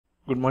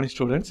Good morning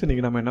students.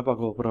 இன்னைக்கு நம்ம என்ன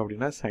பார்க்க போறோம்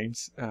அப்படினா சயின்ஸ்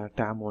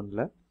Term-1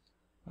 ல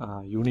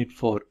unit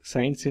 4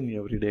 science in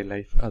everyday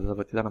life அத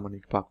பத்தி தான் நம்ம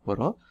இன்னைக்கு பார்க்க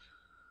போறோம்.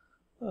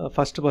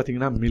 ஃபர்ஸ்ட்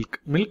பாத்தீங்கன்னா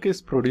milk is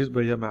produced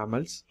by the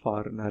mammals for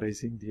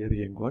nourishing their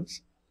young ones.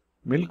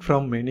 Milk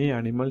from many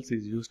animals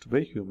is used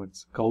by humans.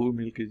 Cow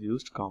milk is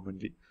used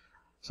commonly.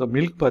 So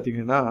milk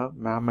பாத்தீங்கன்னா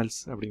mammals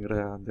அப்படிங்கற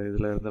அந்த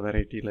இதுல இருந்த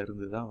வெரைட்டில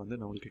இருந்து தான் வந்து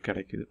நமக்கு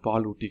கிடைக்குது.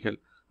 பால் ஊட்டிகள்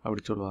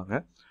அப்படி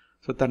சொல்வாங்க.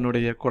 ஸோ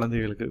தன்னுடைய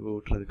குழந்தைகளுக்கு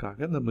ஊட்டுறதுக்காக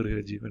இந்த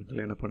மிருக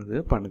ஜீவன்கள் என்ன பண்ணுது.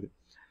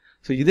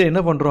 ஸோ இதை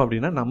என்ன பண்ணுறோம்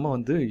அப்படின்னா நம்ம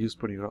வந்து யூஸ்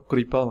பண்ணிக்கிறோம்.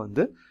 குறிப்பாக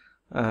வந்து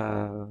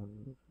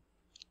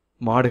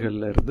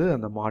மாடுகளில் இருந்து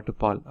அந்த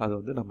மாட்டுப்பால் அதை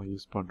வந்து நம்ம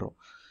யூஸ் பண்ணுறோம்.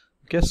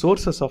 ஓகே,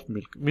 சோர்சஸ் ஆஃப்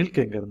மில்க்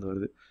எங்கேருந்து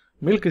வருது?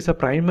 Milk is a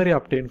primary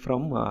obtain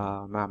from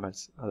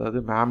mammals.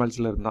 அதாவது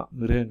மேமல்ஸில் இருந்தால்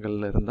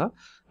மிருகங்களில் இருந்தால்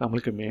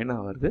நம்மளுக்கு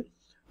மெயினாக வருது.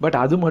 பட்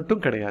அது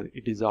மட்டும் கிடையாது.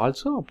 It is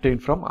also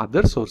obtain from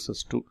other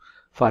sources two.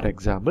 For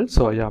example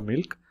soya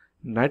milk,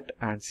 nut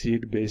and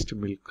seed based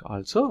milk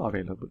also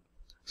available.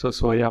 So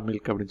soya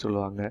milk அப்படினு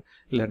சொல்லுவாங்க.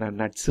 இல்லனா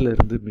நட்ஸ்ல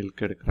இருந்து milk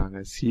எடுக்கறாங்க.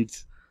 seeds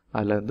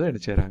அதுல இருந்து என்ன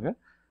செய்றாங்க?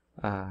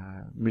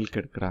 milk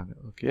எடுக்கறாங்க.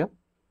 Okay.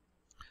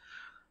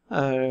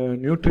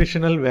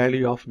 Nutritional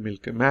value of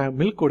milk.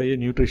 Milk உடைய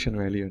nutrition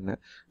value என்ன?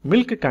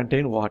 Milk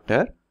contain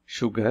water,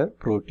 sugar,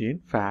 protein,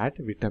 fat,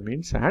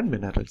 vitamins and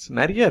minerals.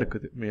 நிறைய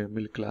இருக்குது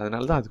மில்க்ல.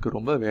 அதனால தான் அதுக்கு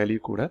ரொம்ப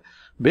வேல்யூ கூட.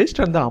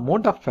 Based on the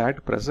amount of fat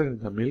present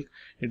in the milk,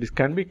 it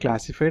can be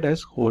classified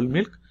as whole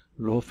milk,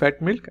 low fat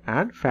milk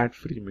and fat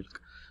free milk.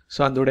 So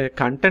அதோடைய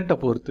கண்டென்ட்டை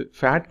பொறுத்து,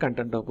 ஃபேட்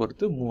கண்டென்ட்டை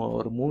பொறுத்து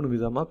ஒரு 3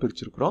 விதமாக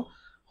பிரிச்சிருக்கிறோம்.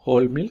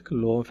 Whole milk,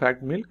 low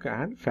fat milk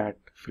and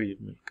fat free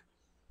milk.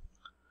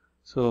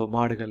 So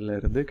மாடுகளில்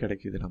இருந்து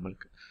கிடைக்கிது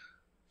நம்மளுக்கு.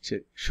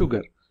 சரி,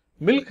 sugar.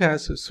 Milk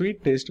has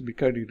sweet taste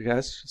because it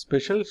has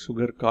special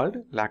sugar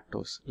called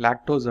lactose.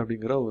 Lactose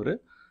அப்படிங்கிற ஒரு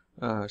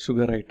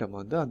சுகர் ஐட்டம்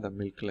வந்து அந்த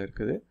மில்கில்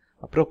இருக்குது.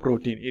 அப்புறம்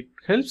protein. It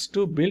helps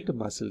to build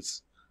muscles.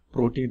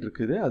 Protein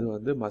இருக்குது, அது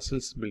வந்து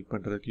மசில்ஸ் பில்ட்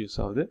பண்ணுறதுக்கு யூஸ்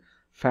ஆகுது.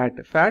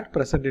 Fat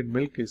present in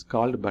milk is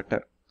called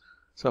butter.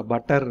 So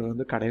butter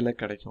வந்து கடையில்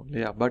கிடைக்கும்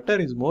இல்லையா?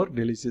 Butter is more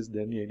delicious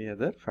then any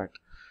other fat.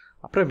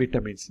 அப்புறம்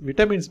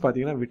விட்டமின்ஸ்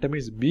பார்த்தீங்கன்னா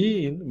vitamins be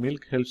in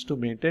milk helps to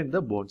maintain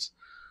the bones.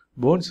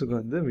 போன்ஸுக்கு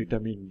வந்து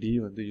விட்டமின் டி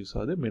வந்து யூஸ்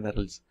ஆகுது.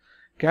 Minerals.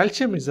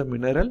 Calcium is a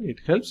mineral.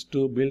 It helps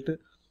to build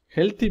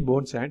healthy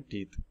bones and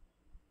teeth.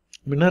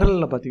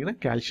 மினரலில் பார்த்தீங்கன்னா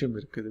calcium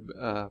இருக்குது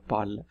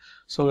பாலில்.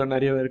 So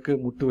நிறைய பேருக்கு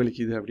முட்டு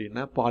வலிக்குது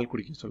அப்படின்னா பால்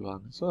குடிக்க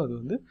சொல்லுவாங்க. ஸோ அது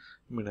வந்து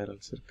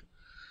மினரல்ஸ் இருக்குது.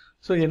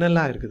 ஸோ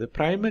என்னெல்லாம் இருக்குது?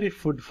 Primary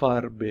food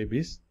for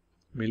babies.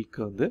 Milk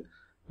வந்து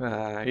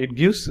it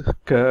gives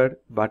curd,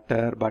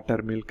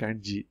 butter milk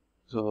and Zee.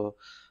 So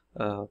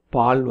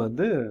பால்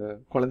வந்து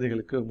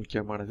குழந்தைகளுக்கு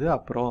முக்கியமானது.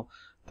 அப்புறம்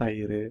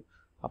தயிர்,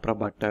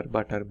 அப்புறம்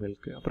பட்டர்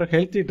மில்க். அப்புறம்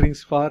healthy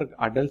drinks for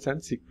adults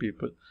and sick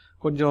people.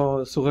 கொஞ்சம்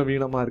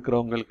சுகவீனமாக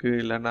இருக்கிறவங்களுக்கு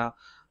இல்லைன்னா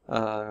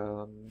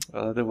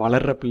அதாவது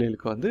வளர்கிற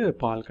பிள்ளைகளுக்கு வந்து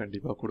பால்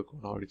கண்டிப்பாக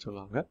கொடுக்கணும் அப்படின்னு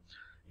சொல்லுவாங்க.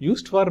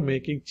 Used for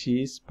making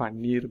cheese,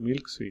 paneer,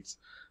 milk sweets.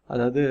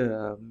 அதாவது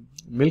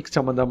மில்க்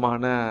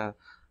சம்மந்தமான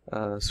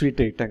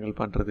ஸ்வீட் ஐட்டங்கள்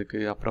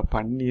பண்ணுறதுக்கு. அப்புறம்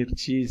பன்னீர்,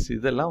 சீஸ்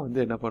இதெல்லாம்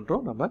வந்து என்ன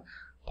பண்ணுறோம்? நம்ம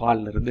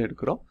பாலில் இருந்து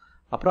எடுக்கிறோம்.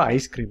 அப்புறம்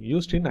ice cream.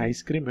 Used in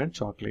ice cream and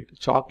chocolate.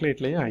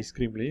 சாக்லேட்லேயும்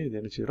ஐஸ்கிரீம்லேயும்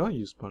இது என்ன செய்கிறோம்?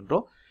 யூஸ்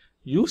பண்ணுறோம்.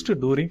 Used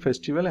touring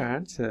festival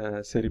and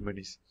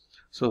ceremonies.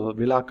 So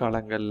விழா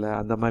காலங்களில்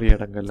அந்த மாதிரி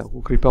இடங்களில்,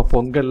 குறிப்பாக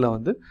பொங்கலில்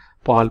வந்து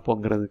பால்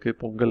பொங்குறதுக்கு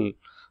பொங்கல்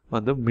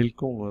வந்து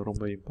மில்க்கும்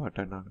ரொம்ப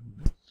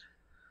இம்பார்ட்டண்டானது.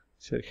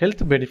 சரி,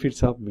 health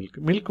benefits of milk.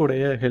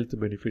 மில்க்குடைய health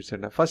benefits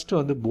என்ன? ஃபர்ஸ்ட்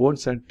வந்து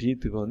போன்ஸ் அண்ட்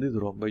டீத்துக்கு வந்து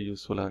இது ரொம்ப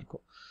யூஸ்ஃபுல்லாக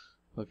இருக்கும்.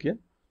 ஓகே,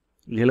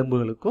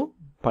 எலும்புகளுக்கும்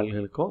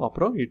பல்களுக்கும்.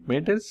 அப்புறம் இட்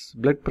மெயின்டைன்ஸ்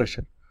பிளட்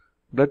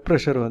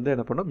ப்ரெஷர் வந்து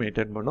என்ன பண்ணும்?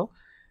 மெயின்டைன் பண்ணும்.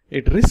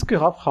 இட் ரிஸ்க்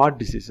ஆஃப் ஹார்ட்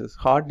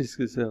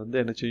டிசீஸை வந்து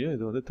என்ன செய்யும்?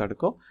 இது வந்து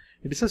தடுக்கும்.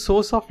 It is a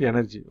source of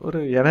energy. ஒரு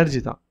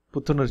எனர்ஜி தான்,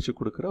 புத்துணர்ச்சி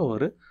கொடுக்குற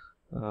ஒரு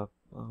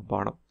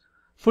பானம்.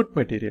 Food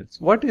materials.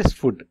 What is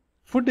food?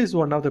 Food is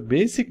one of the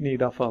basic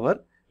need of our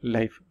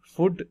life.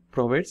 Food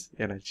provides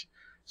energy.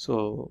 So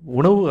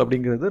உணவு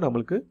அப்படிங்கிறது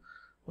நம்மளுக்கு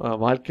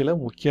வாழ்க்கையில்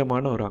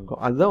முக்கியமான ஒரு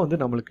அங்கம். அதுதான் வந்து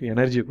நம்மளுக்கு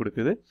எனர்ஜி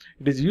கொடுக்குது.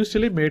 It is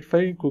usually made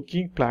by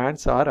cooking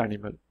plants or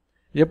animal.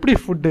 எப்படி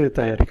ஃபுட்டு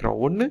தயாரிக்கிறோம்?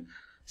 ஒன்று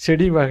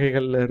செடி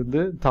வகைகளில்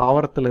இருந்து,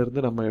 தாவரத்தில்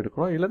இருந்து நம்ம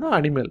எடுக்கிறோம். இல்லைன்னா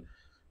அனிமல்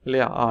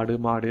இல்லையா? ஆடு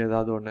மாடு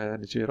ஏதாவது ஒன்று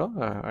நிச்சயம்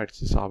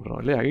அடித்து சாப்பிட்றோம்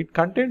இல்லையா? It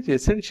contains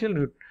essential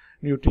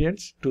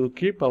nutrients to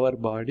keep our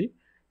body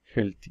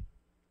healthy.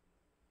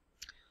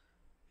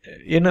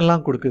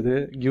 என்னெல்லாம் கொடுக்குது?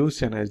 Gives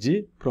energy,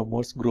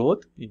 promotes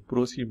growth,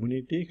 improves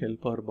immunity,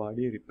 help our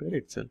body repair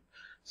it self.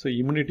 So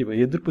immunity,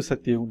 எதிர்ப்பு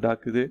சக்தியை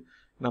உண்டாக்குது,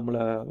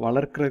 நம்மளை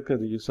வளர்க்குறதுக்கு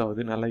அது யூஸ்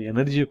ஆகுது, நல்ல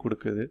எனர்ஜியை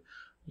கொடுக்குது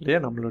இல்லையா?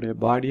 நம்மளுடைய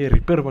பாடியை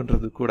ரிப்பேர்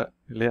பண்ணுறது கூட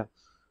இல்லையா?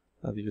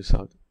 அது யூஸ்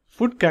ஆகுது.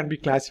 Food can be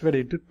classified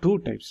into 2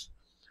 types.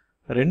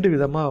 2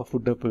 விதமாக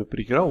ஃபுட்டை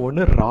பிரிக்கிறோம்.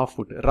 ஒன்று ரா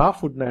ஃபுட். ரா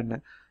ஃபுட்னா என்ன?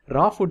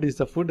 ரா food is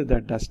the food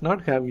that does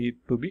not have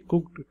to be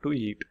cooked to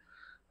eat.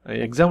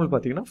 Example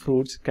பார்த்தீங்கன்னா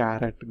ஃப்ரூட்ஸ்,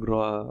 கேரட்,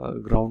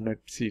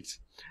 கிரவுண்ட்நட், சீட்ஸ்.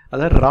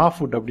 அதாவது ரா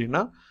ஃபுட்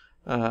அப்படின்னா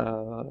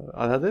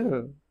அதாவது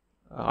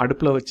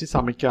அடுப்பில் வச்சு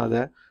சமைக்காத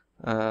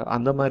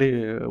அந்த மாதிரி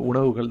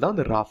உணவுகள் தான்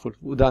அந்த ரா ஃபுட்.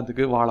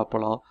 உதாரணத்துக்கு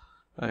வாழைப்பழம்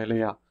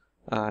இல்லையா,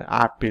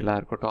 ஆப்பிளாக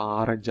இருக்கட்டும்,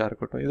 ஆரஞ்சாக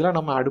இருக்கட்டும், இதெல்லாம்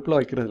நம்ம அடுப்பில்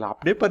வைக்கிறது இல்லை,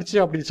 அப்படியே பறித்து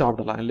அப்படியே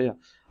சாப்பிடலாம் இல்லையா.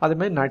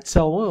 அதேமாதிரி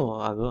நட்ஸாகவும்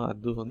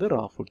அது வந்து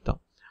ரா ஃபுட்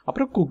தான்.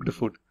 அப்புறம் cooked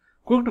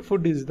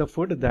food is the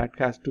food that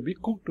has to be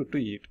cooked to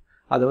eat.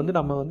 அதை வந்து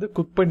நம்ம வந்து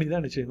குக் பண்ணி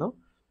தான் என்ன செய்யணும்,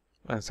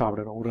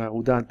 சாப்பிடணும். ஒரு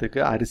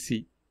உதாரணத்துக்கு அரிசி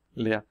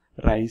இல்லையா,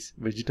 ரைஸ்,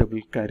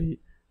 வெஜிடபிள், கறி,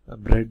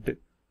 பிரெட்.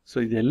 ஸோ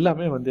இது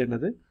எல்லாமே வந்து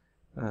என்னது,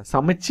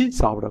 சமைச்சு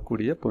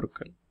சாப்பிடக்கூடிய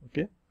பொருட்கள்.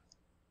 Okay.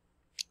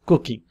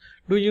 Cooking.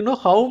 Do you know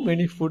how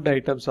many food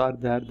items are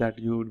there that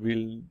you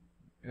will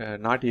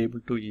not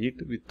able to eat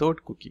without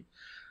cooking?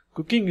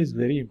 Cooking is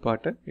very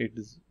important. It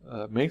is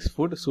makes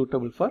food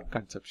suitable for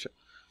consumption.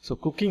 So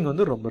cooking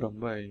வந்து ரொம்ப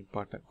ரொம்ப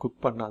important. Cook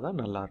பண்ணால் தான்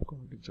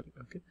நல்லாயிருக்கும் அப்படின்னு சொல்லி.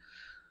 Okay.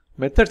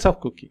 Methods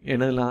of cooking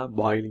என்னெல்லாம்,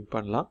 boiling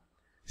பண்ணலாம்,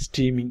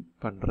 ஸ்டீமிங்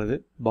பண்ணுறது.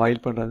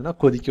 பாயில் பண்ணுறதுனா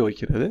கொதிக்க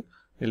வைக்கிறது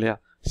இல்லையா.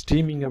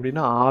 ஸ்டீமிங்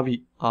அப்படின்னா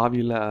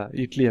ஆவியில்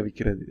இட்லி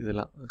அவிக்கிறது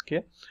இதெல்லாம். ஓகே.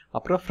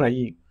 அப்புறம்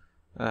ஃப்ரையிங்,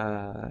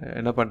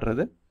 என்ன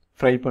பண்ணுறது,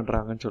 ஃப்ரை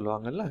பண்ணுறாங்கன்னு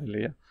சொல்லுவாங்கல்ல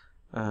இல்லையா,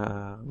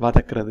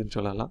 வதக்கிறதுன்னு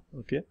சொல்லலாம்.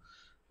 ஓகே.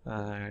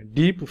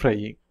 டீப்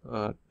ஃப்ரையிங்,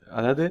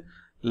 அதாவது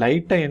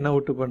லைட்டாக எண்ணெய்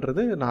விட்டு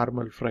பண்ணுறது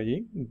நார்மல்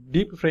ஃப்ரையிங்.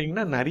 டீப்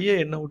ஃப்ரையிங்னா நிறைய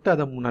எண்ணெய் விட்டு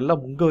அதை நல்லா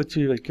முங்க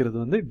வச்சு வைக்கிறது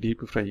வந்து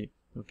டீப் ஃப்ரையிங்.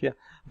 ஓகே.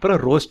 அப்புறம்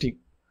ரோஸ்டிங்,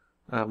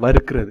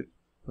 வறுக்கிறது.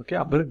 ஓகே.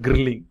 அப்புறம்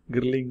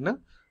கிரில்லிங்னா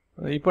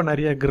இப்போ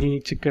நிறைய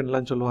கிரில்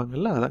சிக்கன்லாம்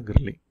சொல்லுவாங்கல்ல, அதான்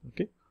grilling.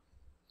 Okay.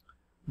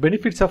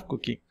 Benefits of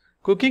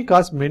Cooking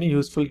causes many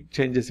useful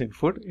changes in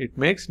food. It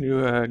makes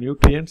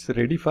nutrients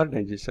ready for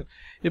digestion.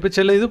 இப்போ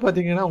சில இது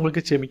பார்த்தீங்கன்னா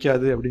உங்களுக்கு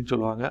செமிக்காது அப்படின்னு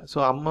சொல்லுவாங்க. ஸோ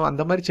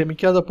அந்த மாதிரி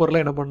செமிக்காத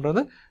பொருளை என்ன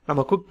பண்ணுறது,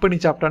 நம்ம குக் பண்ணி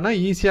சாப்பிட்டோன்னா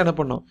ஈஸியாக என்ன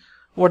பண்ணோம்,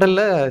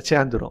 உடலில்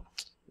சேர்ந்துடும்.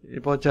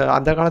 இப்போ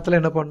அந்த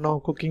காலத்தில் என்ன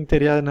பண்ணோம், குக்கிங்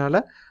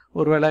தெரியாதனால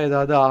ஒருவேளை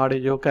ஏதாவது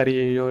ஆடையோ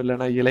கறியையோ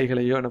இல்லைனா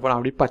இலைகளையோ என்ன பண்ணோம்,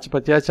 அப்படி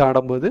பச்சையாக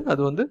சாடும்போது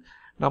அது வந்து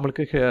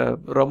நம்மளுக்கு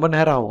ரொம்ப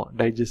நேரம் ஆகும்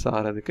டைஜஸ்ட்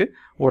ஆகிறதுக்கு,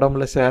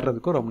 உடம்புல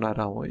சேர்றதுக்கும் ரொம்ப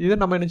நேரம் ஆகும். இதை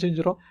நம்ம என்ன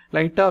செஞ்சிடும்,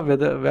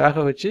 லைட்டாக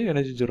வேக வச்சு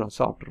என்ன செஞ்சிடும்,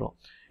 சாப்பிட்றோம்.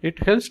 It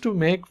helps to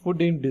make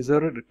food in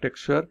deserved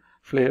texture,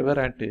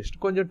 flavour and taste.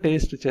 கொஞ்சம்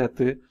டேஸ்ட்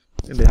சேர்த்து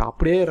இல்லையா,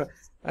 அப்படியே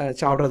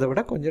சாப்பிட்றத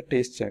விட கொஞ்சம்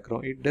டேஸ்ட்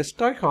சேர்க்குறோம். It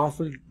destroy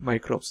harmful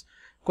microbes.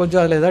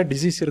 கொஞ்சம் அதில் ஏதாவது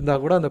டிசீஸ்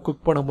இருந்தால் கூட அந்த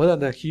குக் பண்ணும்போது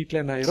அந்த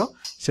ஹீட்டில் என்ன ஆயிரும்,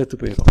 செத்து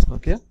போயிடும்.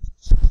 Okay.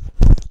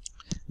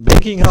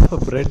 Packing of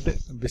bread,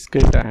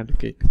 biscuit and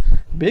cake.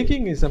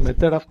 Packing is a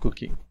method of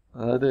cooking.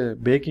 அதாவது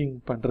பேக்கிங்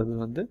பண்ணுறது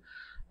வந்து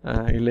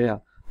இல்லையா,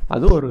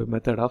 அது ஒரு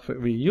method of,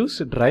 we use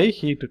try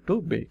heat to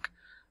back.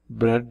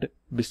 Bread,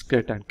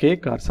 biscuit and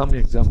cake R some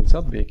examples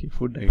of packing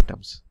food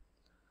items.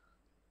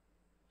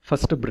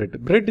 First, bread.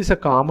 Bread is a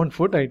common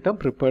food item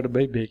prepared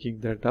by baking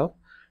that up.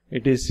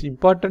 It is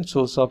important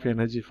source of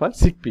energy for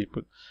sick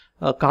people.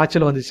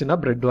 காய்ச்சல் வந்துச்சுன்னா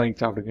bread வாங்கி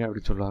சாப்பிடுங்க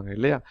அப்படி சொல்லுவாங்க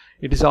இல்லையா.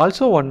 It is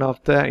also one of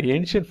the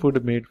ancient food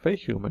made by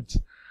humans.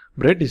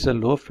 Bread is a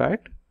low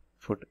fat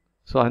food.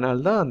 So அதனால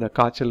தான் அந்த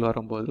காய்ச்சல்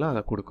வரும்போதெல்லாம்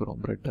அதை கொடுக்குறோம்,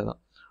 பிரெட்டை தான்.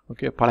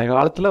 ஓகே. பழைய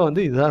காலத்தில்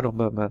வந்து இதுதான்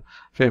ரொம்ப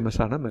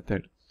ஃபேமஸான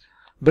method.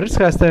 Bread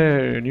has the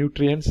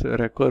nutrients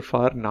required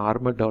for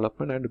normal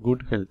development and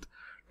good health.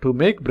 To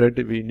make bread,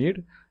 we need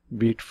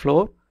wheat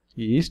flour,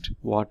 yeast,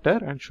 water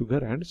and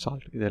sugar and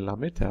salt. இது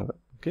எல்லாமே தேவை.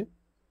 Okay.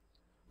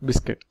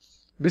 Biscuit.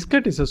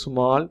 Biscuit is a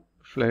small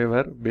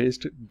flavor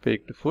based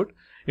baked food.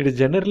 It is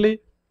generally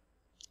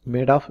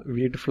made of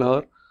wheat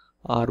flour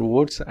or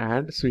oats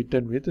and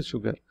sweetened with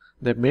sugar.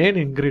 The main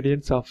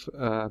ingredients of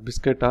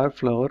biscuit are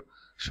flour,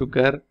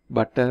 sugar,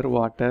 butter,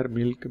 water,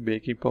 milk,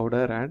 baking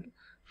powder and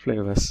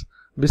flavors.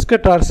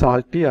 Biscuit are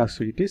salty or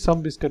sweety. Some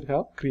biscuit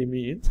have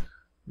creamy in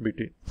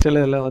between.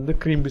 சிலதில் வந்து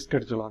cream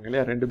biscuit சொல்லுவாங்க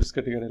இல்லையா, 2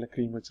 பிஸ்கட்டுக்கு இடையில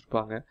cream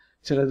வச்சுருப்பாங்க.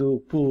 சிலது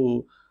உப்பு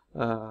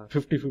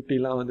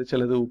 50-50லாம் வந்து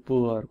சிலது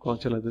உப்புவாக இருக்கும்,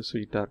 சிலது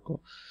ஸ்வீட்டாக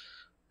இருக்கும்.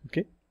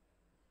 ஓகே.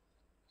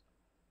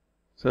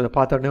 ஸோ அதை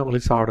பார்த்தோடனே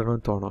உங்களுக்கு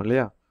சாப்பிடணும்னு தோணும்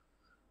இல்லையா.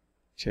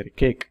 சரி.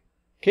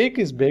 Cake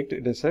is baked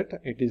dessert.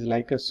 It is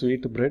like a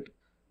sweet bread.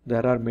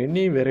 There are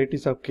many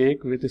varieties of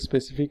cake with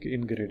specific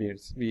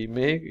ingredients. We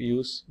may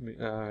use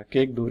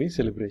cake during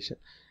celebration.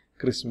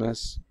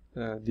 Christmas,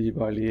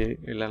 Diwali,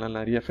 இல்லைனா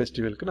நிறைய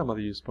ஃபெஸ்டிவலுக்கு நம்ம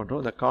அதை யூஸ்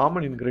பண்ணுறோம். The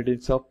common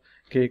ingredients of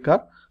cake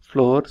are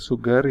flour,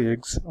 sugar,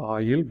 eggs,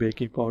 oil,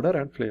 baking powder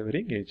and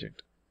flavoring agent.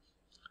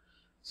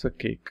 So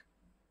cake.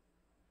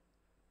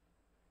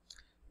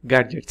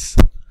 Gadgets.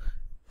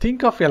 Think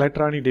of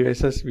electronic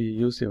devices we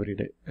use every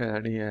day.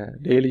 நீங்கள்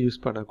daily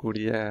use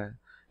பண்ணக்கூடிய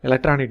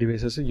electronic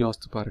devices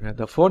யோசித்து பாருங்கள்.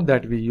 The phone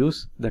that we use,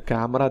 the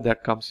camera that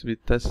comes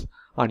with us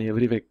on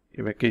every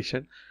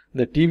vacation,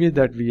 the TV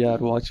that we are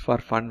watch for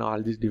fun,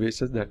 all these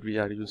devices that we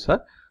are use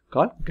are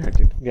called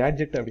gadget.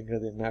 Gadget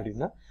அப்படிங்கிறது என்ன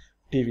அப்படின்னா,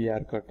 டிவியாக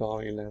இருக்கட்டும்,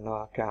 இல்லைன்னா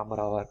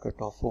கேமராவாக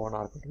இருக்கட்டும்,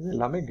 ஃபோனாக இருக்கட்டும், இது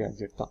எல்லாமே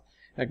கேட்ஜெட் தான்.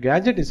 A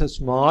gadget is a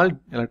small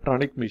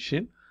electronic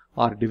machine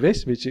or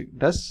device which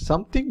does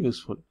something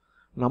useful.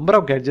 Number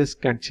of gadgets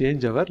can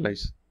change our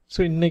lives. So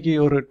இன்றைக்கி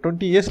ஒரு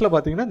 20 இயர்ஸில்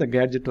பார்த்தீங்கன்னா இந்த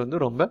கேட்ஜெட் வந்து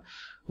ரொம்ப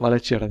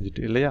வளர்ச்சி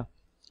அடைஞ்சிட்டு இல்லையா.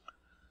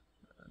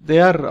 They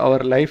are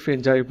our life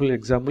enjoyable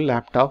example: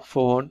 laptop,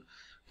 phone,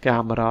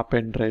 camera,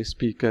 pen drive,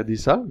 speaker.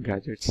 These are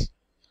gadgets.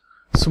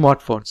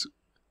 Smartphones.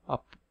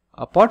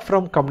 Apart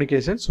from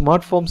communication,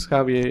 smartphones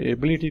have a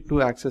ability to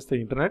access the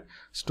internet,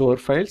 store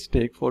files,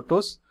 take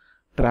photos,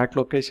 track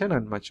location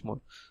and much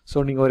more.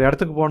 So நீங்கள் ஒரு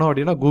இடத்துக்கு போனோம்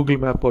அப்படின்னா Google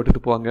map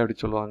போட்டுட்டு போங்க அப்படி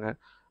சொல்லுவாங்க.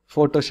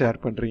 Photo share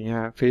பண்ணுறீங்க,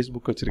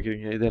 ஃபேஸ்புக்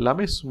வச்சுருக்கீங்க, இது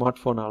எல்லாமே ஸ்மார்ட்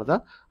ஃபோனால்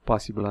தான்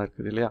பாசிபிளாக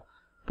இருக்குது இல்லையா.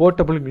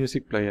 Portable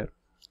music player.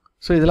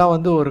 ஸோ இதெல்லாம்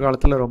வந்து ஒரு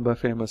காலத்தில் ரொம்ப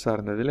ஃபேமஸாக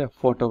இருந்தது இல்லையா,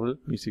 போர்ட்டபிள்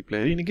மியூசிக்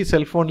பிளேயர். இன்றைக்கி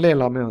செல்ஃபோன்லேயே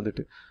எல்லாமே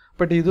வந்துட்டு.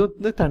 பட் இது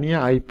வந்து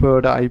தனியாக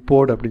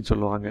ஐபோட் அப்படின்னு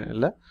சொல்லுவாங்க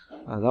இல்லை,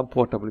 அதுதான்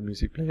போர்ட்டபிள்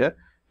மியூசிக் பிளேயர்.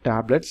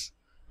 டேப்லெட்ஸ்,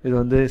 இது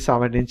வந்து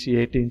 7 inch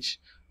 8 inch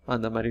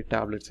அந்த மாதிரி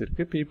டேப்லெட்ஸ்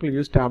இருக்குது. People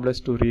use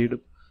tablets to read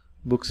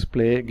books,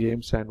 play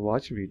games and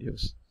watch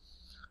videos.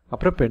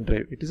 அப்புறம்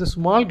pen drive. It is a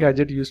small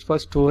gadget used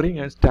for storing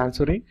and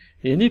transferring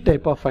any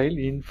type of file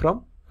in from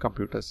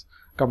computers.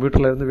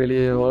 கம்ப்யூட்டர்லேருந்து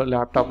வெளியே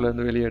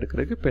லேப்டாப்லேருந்து வெளியே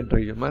எடுக்கிறதுக்கு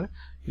pen drive மாதிரி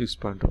use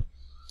பண்ணுறோம்.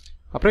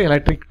 அப்புறம்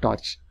electric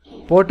torch.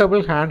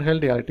 Portable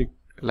hand-held electric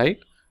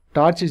light.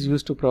 Torch is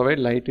use to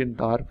provide light in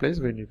dark place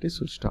when it is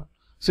switched on.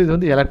 So இது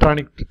வந்து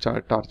electronic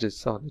torches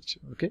தான் வந்துச்சு.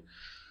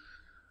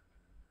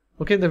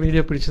 ஓகே, இந்த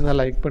வீடியோ பிடிச்சிருந்தால்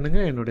லைக்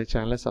பண்ணுங்கள், என்னுடைய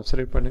சேனலை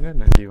சப்ஸ்கிரைப் பண்ணுங்கள்.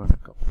 நன்றி,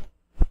 வணக்கம்.